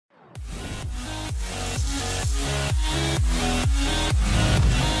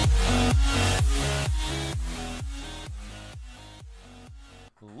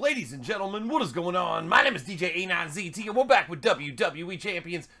Ladies and gentlemen, what is going on? My name is djanonzt, and we're back with WWE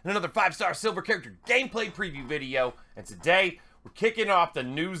Champions and another 5-star silver character gameplay preview video. And today, we're kicking off the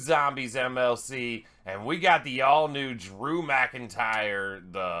new Zombies MLC, and we got the all-new Drew McIntyre,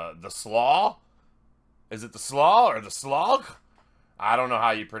 the Slaugh? Is it the Slaugh or the Slog? I don't know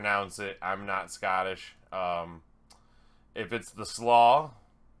how you pronounce it. I'm not Scottish. If it's the Slaugh,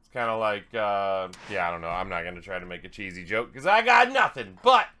 it's kind of like, yeah, I don't know. I'm not going to try to make a cheesy joke because I got nothing.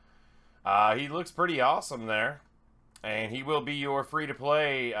 But he looks pretty awesome there. And he will be your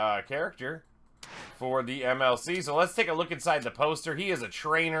free-to-play character for the MLC. So let's take a look inside the poster. He is a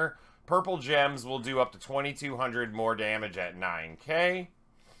trainer. Purple gems will do up to 2,200 more damage at 9K.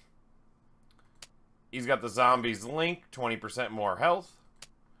 He's got the Zombies Link, 20% more health.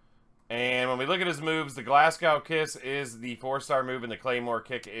 And when we look at his moves, the Glasgow Kiss is the 4-star move, and the Claymore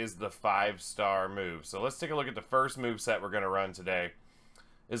Kick is the 5-star move. So let's take a look at the first move set we're going to run today.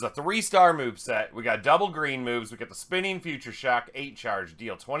 It's a 3-star move set. We got double green moves. We got the Spinning Future Shock, 8 charge,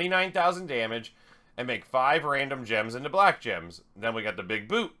 deal 29,000 damage, and make 5 random gems into black gems. Then we got the Big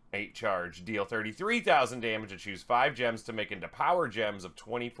Boot, 8 charge, deal 33,000 damage, and choose 5 gems to make into power gems of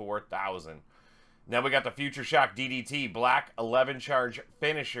 24,000. Then we got the Future Shock DDT, black 11 charge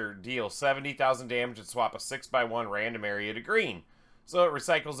finisher, deal 70,000 damage and swap a 6x1 random area to green. So it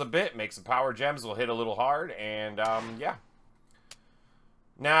recycles a bit, makes some power gems, will hit a little hard, and yeah.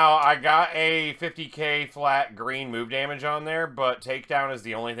 Now I got a 50k flat green move damage on there, but takedown is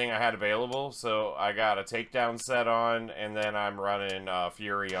the only thing I had available. So I got a takedown set on, and then I'm running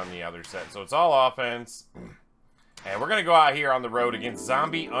Fury on the other set. So it's all offense. And we're going to go out here on the road against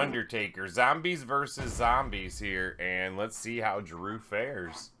Zombie Undertaker. Zombies versus zombies here. And let's see how Drew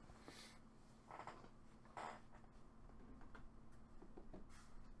fares.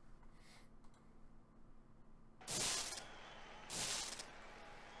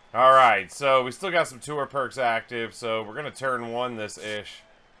 Alright, so we still got some tour perks active. So we're going to turn 1 this-ish.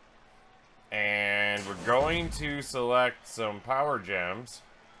 And we're going to select some power gems.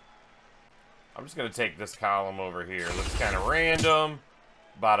 I'm just going to take this column over here. Looks kind of random.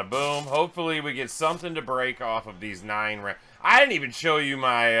 Bada boom. Hopefully we get something to break off of these 9 I didn't even show you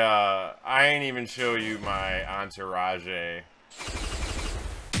my entourage.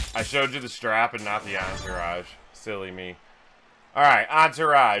 I showed you the strap and not the entourage. Silly me. Alright,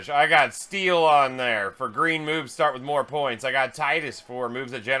 entourage. I got Steel on there. For green moves, start with more points. I got Titus for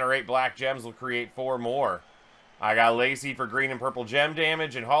moves that generate black gems will create 4 more. I got Lacey for green and purple gem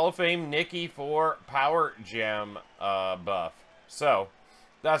damage, and Hall of Fame Nikki for power gem buff. So,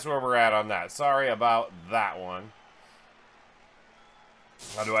 that's where we're at on that. Sorry about that one.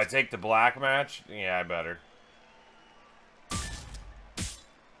 Now, do I take the black match? Yeah, I better.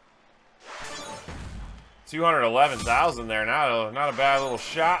 $211,000 there. Not a bad little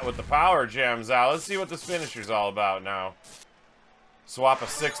shot with the power gems out. Let's see what this finisher's all about now. Swap a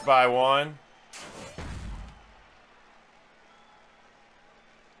 6x1.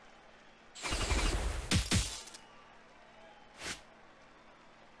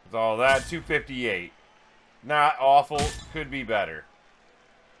 All that, 258. Not awful, could be better.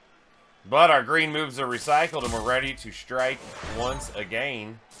 But our green moves are recycled and we're ready to strike once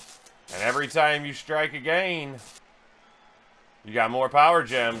again. And every time you strike again, you got more power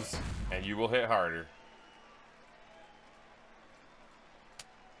gems and you will hit harder.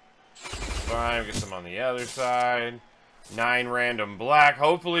 Fine, get some on the other side. 9 random black.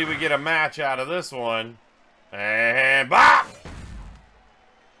 Hopefully we get a match out of this one. And bop!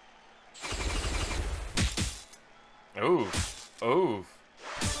 Oof. Oof.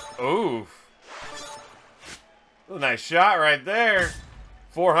 Oof. A nice shot right there.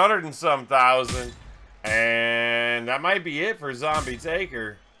 400 and some thousand. And that might be it for Zombie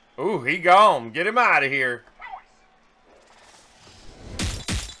Taker. Ooh, he gone. Get him out of here.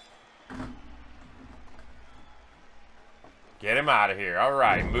 Get him out of here.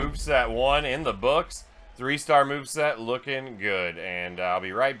 Alright, moveset 1 in the books. 3-star moveset looking good. And I'll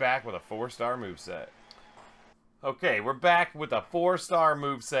be right back with a 4-star moveset. Okay, we're back with a 4-star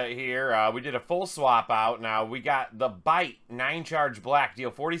moveset here. We did a full swap out. Now, we got the Bite, 9 charge black,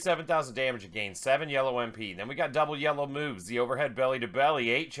 deal 47,000 damage and gain 7 yellow MP. Then we got double yellow moves, the overhead belly to belly,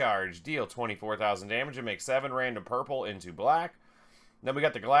 8 charge, deal 24,000 damage and make 7 random purple into black. Then we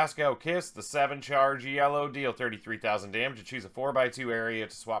got the Glasgow Kiss, the 7 charge yellow, deal 33,000 damage and choose a 4x2 area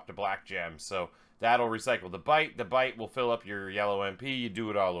to swap to black gems. So that'll recycle the Bite. The Bite will fill up your yellow MP. You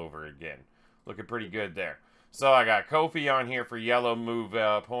do it all over again. Looking pretty good there. So I got Kofi on here for yellow move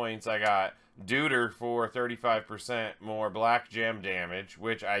points. I got Duder for 35% more black gem damage,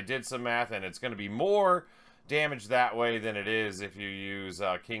 which I did some math, and it's going to be more damage that way than it is if you use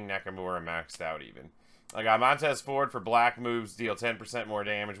King Nakamura maxed out even. I got Montez Ford for black moves, deal 10% more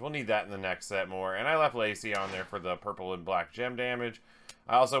damage. We'll need that in the next set more. And I left Lacey on there for the purple and black gem damage.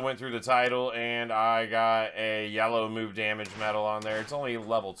 I also went through the title, and I got a yellow move damage medal on there. It's only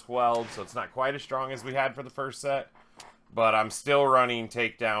level 12, so it's not quite as strong as we had for the first set. But I'm still running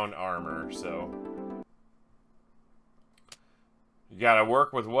takedown armor, so... you gotta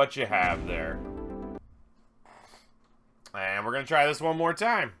work with what you have there. And we're gonna try this one more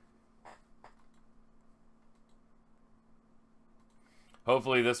time.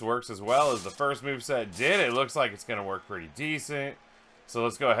 Hopefully this works as well as the first moveset did. It looks like it's gonna work pretty decent. So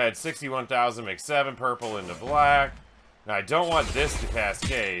let's go ahead, 61,000, make 7 purple into black. Now I don't want this to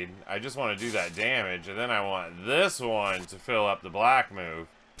cascade. I just want to do that damage. And then I want this one to fill up the black move.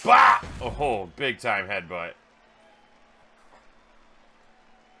 Bah! Oh, big time headbutt.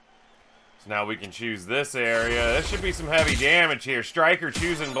 So now we can choose this area. This should be some heavy damage here. Striker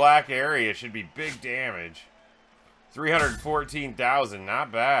choosing black area should be big damage. 314,000,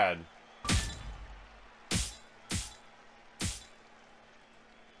 not bad.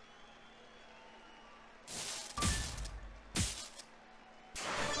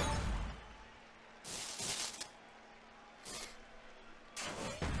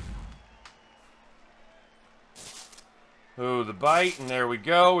 Ooh, the bite, and there we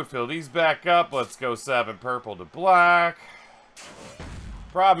go. We fill these back up. Let's go 7 purple to black.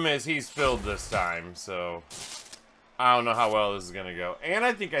 Problem is, he's filled this time, so I don't know how well this is going to go. And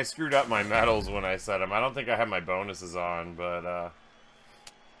I think I screwed up my medals when I set them. I don't think I have my bonuses on, but,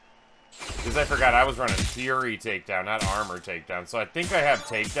 because I forgot I was running Fury takedown, not armor takedown. So I think I have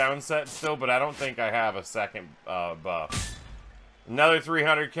takedown set still, but I don't think I have a second buff. Another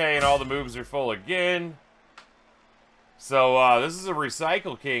 300k, and all the moves are full again. So, this is a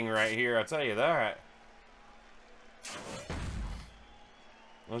Recycle King right here, I'll tell you that.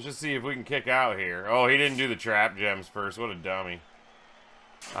 Let's just see if we can kick out here. Oh, he didn't do the trap gems first. What a dummy.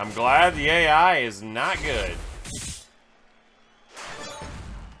 I'm glad the AI is not good.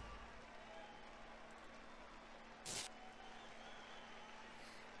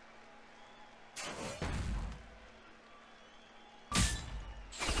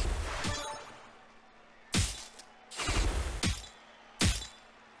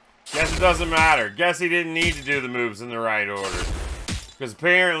 Guess it doesn't matter. Guess he didn't need to do the moves in the right order. Because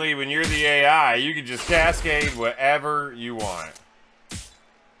apparently when you're the AI, you can just cascade whatever you want.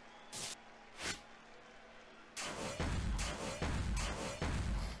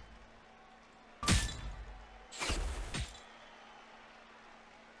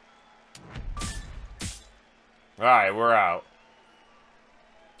 Alright, we're out.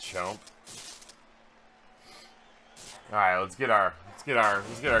 Chump. Alright, let's get our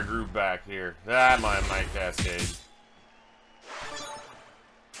groove back here. That might cascade.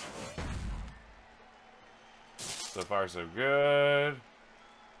 So far so good.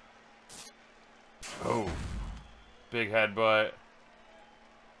 Oh. Big headbutt.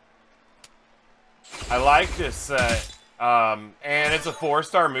 I like this set. And it's a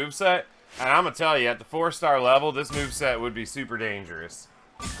 4-star moveset. And I'm gonna tell you, at the 4-star level, this moveset would be super dangerous.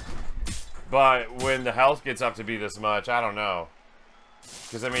 But when the health gets up to be this much, I don't know.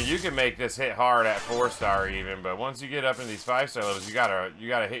 Because I mean, you can make this hit hard at 4-star even, but once you get up in these 5-star levels, you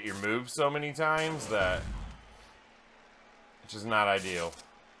gotta hit your moves so many times that it's just not ideal.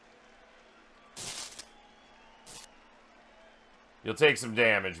 You'll take some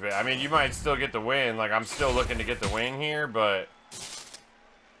damage, but I mean, you might still get the win. Like, I'm still looking to get the win here, but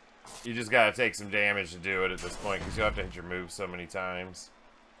you just gotta take some damage to do it at this point, because you'll have to hit your moves so many times.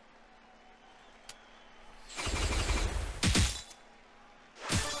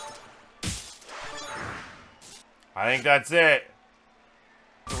 I think that's it.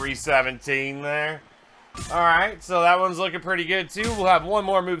 317 there. Alright, so that one's looking pretty good too. We'll have one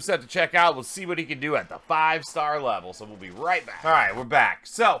more moveset to check out. We'll see what he can do at the 5-star level. So we'll be right back. Alright, we're back.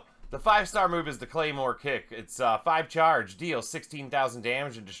 So, the 5-star move is the Claymore Kick. It's 5 charge, deal 16,000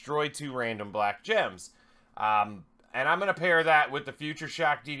 damage, and destroy 2 random black gems. And I'm going to pair that with the Future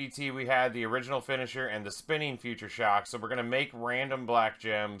Shock DDT we had, the original finisher, and the spinning Future Shock. So we're going to make random black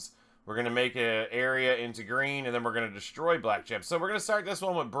gems. We're going to make an area into green, and then we're going to destroy black gems. So we're going to start this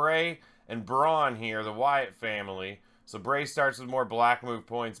one with Bray and Braun here, the Wyatt family. So Bray starts with more black move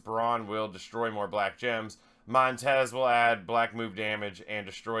points. Braun will destroy more black gems. Montez will add black move damage and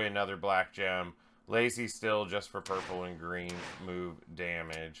destroy another black gem. Lacey still just for purple and green move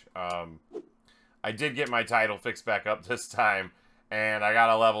damage. I did get my title fixed back up this time, and I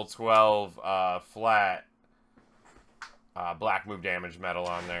got a level 12 flat black move damage metal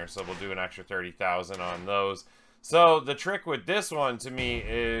on there, so we'll do an extra 30,000 on those. So the trick with this one to me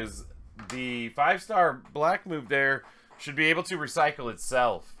is the 5-star black move there should be able to recycle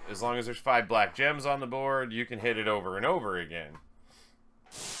itself. As long as there's 5 black gems on the board, you can hit it over and over again.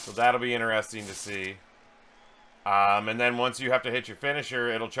 So that'll be interesting to see. And then once you have to hit your finisher,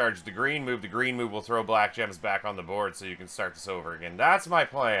 it'll charge the green move. The green move will throw black gems back on the board so you can start this over again. That's my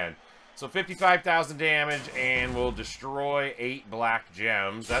plan. So 55,000 damage, and we'll destroy 8 black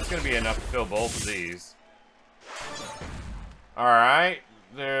gems. That's going to be enough to fill both of these. Alright,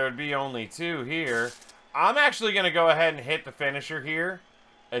 there would be only 2 here. I'm actually going to go ahead and hit the finisher here.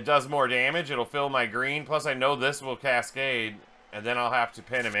 It does more damage. It'll fill my green. Plus, I know this will cascade, and then I'll have to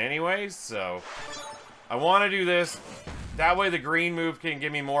pin him anyways. So, I want to do this. That way the green move can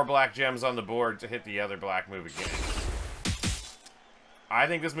give me more black gems on the board to hit the other black move again. I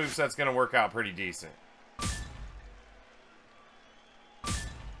think this moveset's going to work out pretty decent.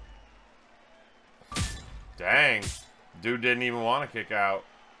 Dang. Dude didn't even want to kick out.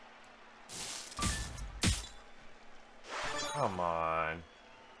 Come on.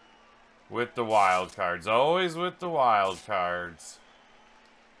 With the wild cards. Always with the wild cards.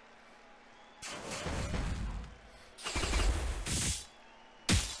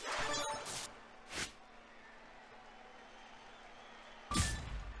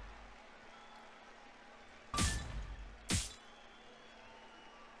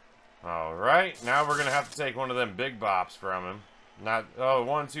 Alright, now we're going to have to take one of them big bops from him. Not, oh,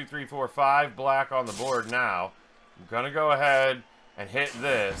 1, 2, 3, 4, 5 black on the board now. I'm going to go ahead and hit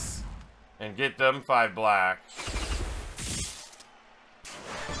this and get them 5 black.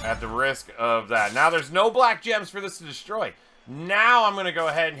 At the risk of that. Now there's no black gems for this to destroy. Now I'm going to go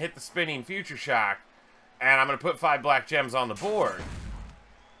ahead and hit the spinning Future Shock. And I'm going to put 5 black gems on the board.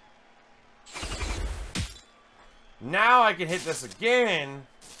 Now I can hit this again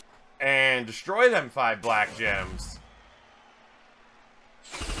and destroy them 5 black gems.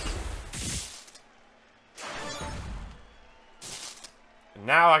 And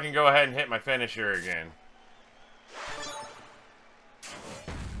now I can go ahead and hit my finisher again.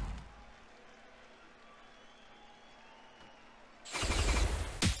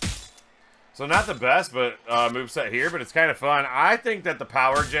 So not the best moveset here, but it's kind of fun. I think that the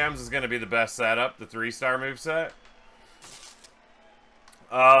Power Gems is going to be the best setup, the 3-star moveset.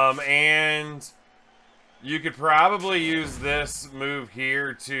 And you could probably use this move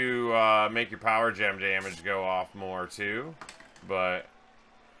here to make your Power Gem damage go off more too. But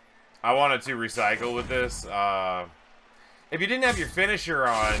I wanted to recycle with this. If you didn't have your finisher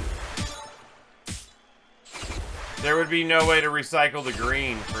on, there would be no way to recycle the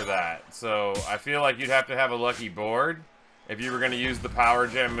green for that. So I feel like you'd have to have a lucky board if you were going to use the Power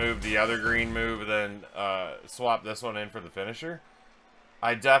Gem move, the other green move, and then swap this one in for the finisher.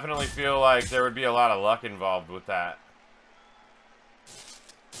 I definitely feel like there would be a lot of luck involved with that.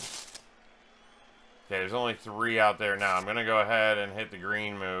 Okay, there's only 3 out there now. I'm going to go ahead and hit the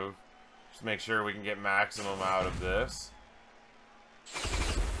green move. Just make sure we can get maximum out of this.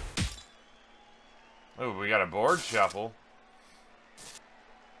 Oh, we got a board shuffle.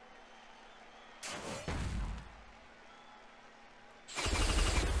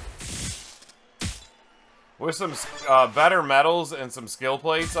 With some better metals and some skill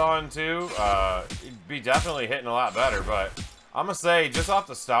plates on, too, he'd be definitely hitting a lot better. But I'm going to say, just off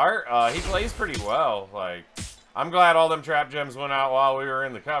the start, he plays pretty well. Like, I'm glad all them trap gems went out while we were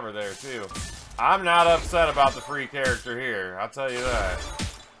in the cover there, too. I'm not upset about the free character here. I'll tell you that.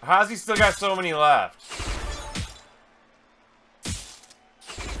 How's he still got so many left?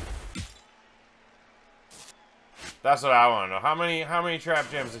 That's what I want to know. How many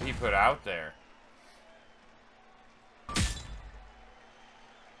trap gems did he put out there?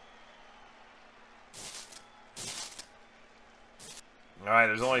 Alright,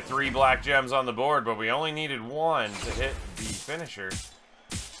 there's only 3 black gems on the board, but we only needed 1 to hit the finisher.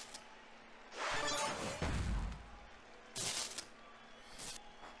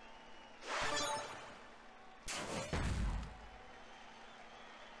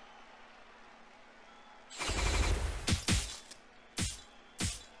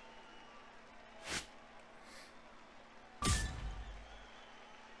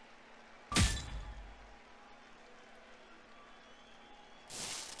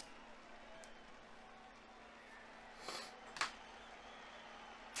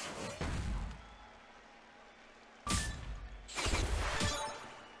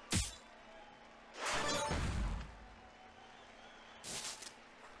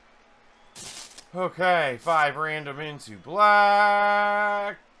 Okay, 5 random into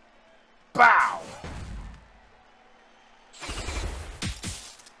black. Bow!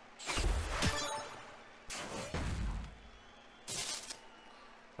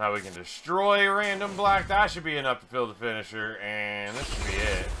 Now we can destroy a random black. That should be enough to fill the finisher, and this should be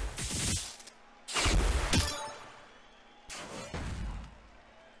it.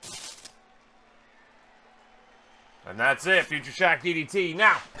 And that's it, Future Shock DDT.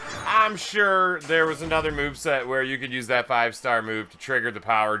 Now, I'm sure there was another moveset where you could use that 5-star move to trigger the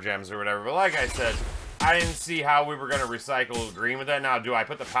power gems or whatever, but like I said, I didn't see how we were going to recycle green with that. Now, do I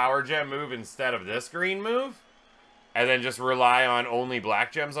put the power gem move instead of this green move? And then just rely on only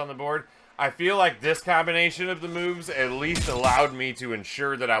black gems on the board? I feel like this combination of the moves at least allowed me to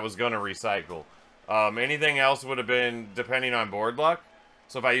ensure that I was going to recycle. Anything else would have been depending on board luck.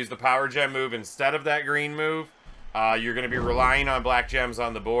 So if I use the power gem move instead of that green move, you're going to be relying on black gems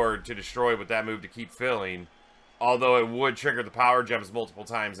on the board to destroy with that move to keep filling. Although it would trigger the power gems multiple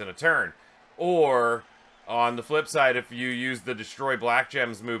times in a turn. Or, on the flip side, if you use the destroy black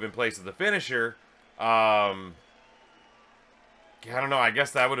gems move in place of the finisher, I don't know, I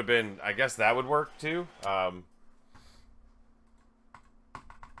guess that would have been, I guess that would work too.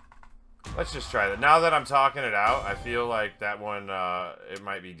 Let's just try that. Now that I'm talking it out, I feel like that one, it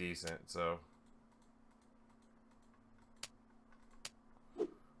might be decent, so.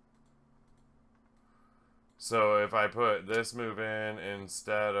 So if I put this move in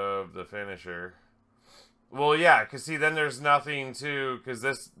instead of the finisher. Well, yeah, because see, then there's nothing to, because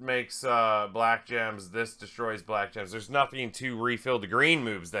this makes black gems, this destroys black gems. There's nothing to refill the green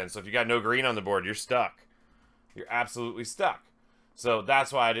moves then. So if you got no green on the board, you're stuck. You're absolutely stuck. So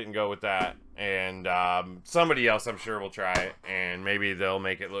that's why I didn't go with that. And somebody else, I'm sure, will try it. And maybe they'll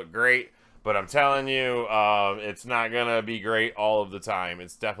make it look great. But I'm telling you, it's not going to be great all of the time.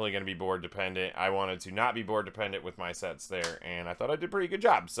 It's definitely going to be board dependent. I wanted to not be board dependent with my sets there, and I thought I did a pretty good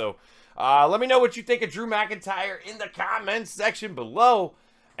job. So let me know what you think of Drew McIntyre in the comments section below.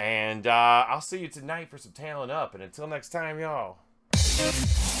 And I'll see you tonight for some Talent Up. And until next time, y'all.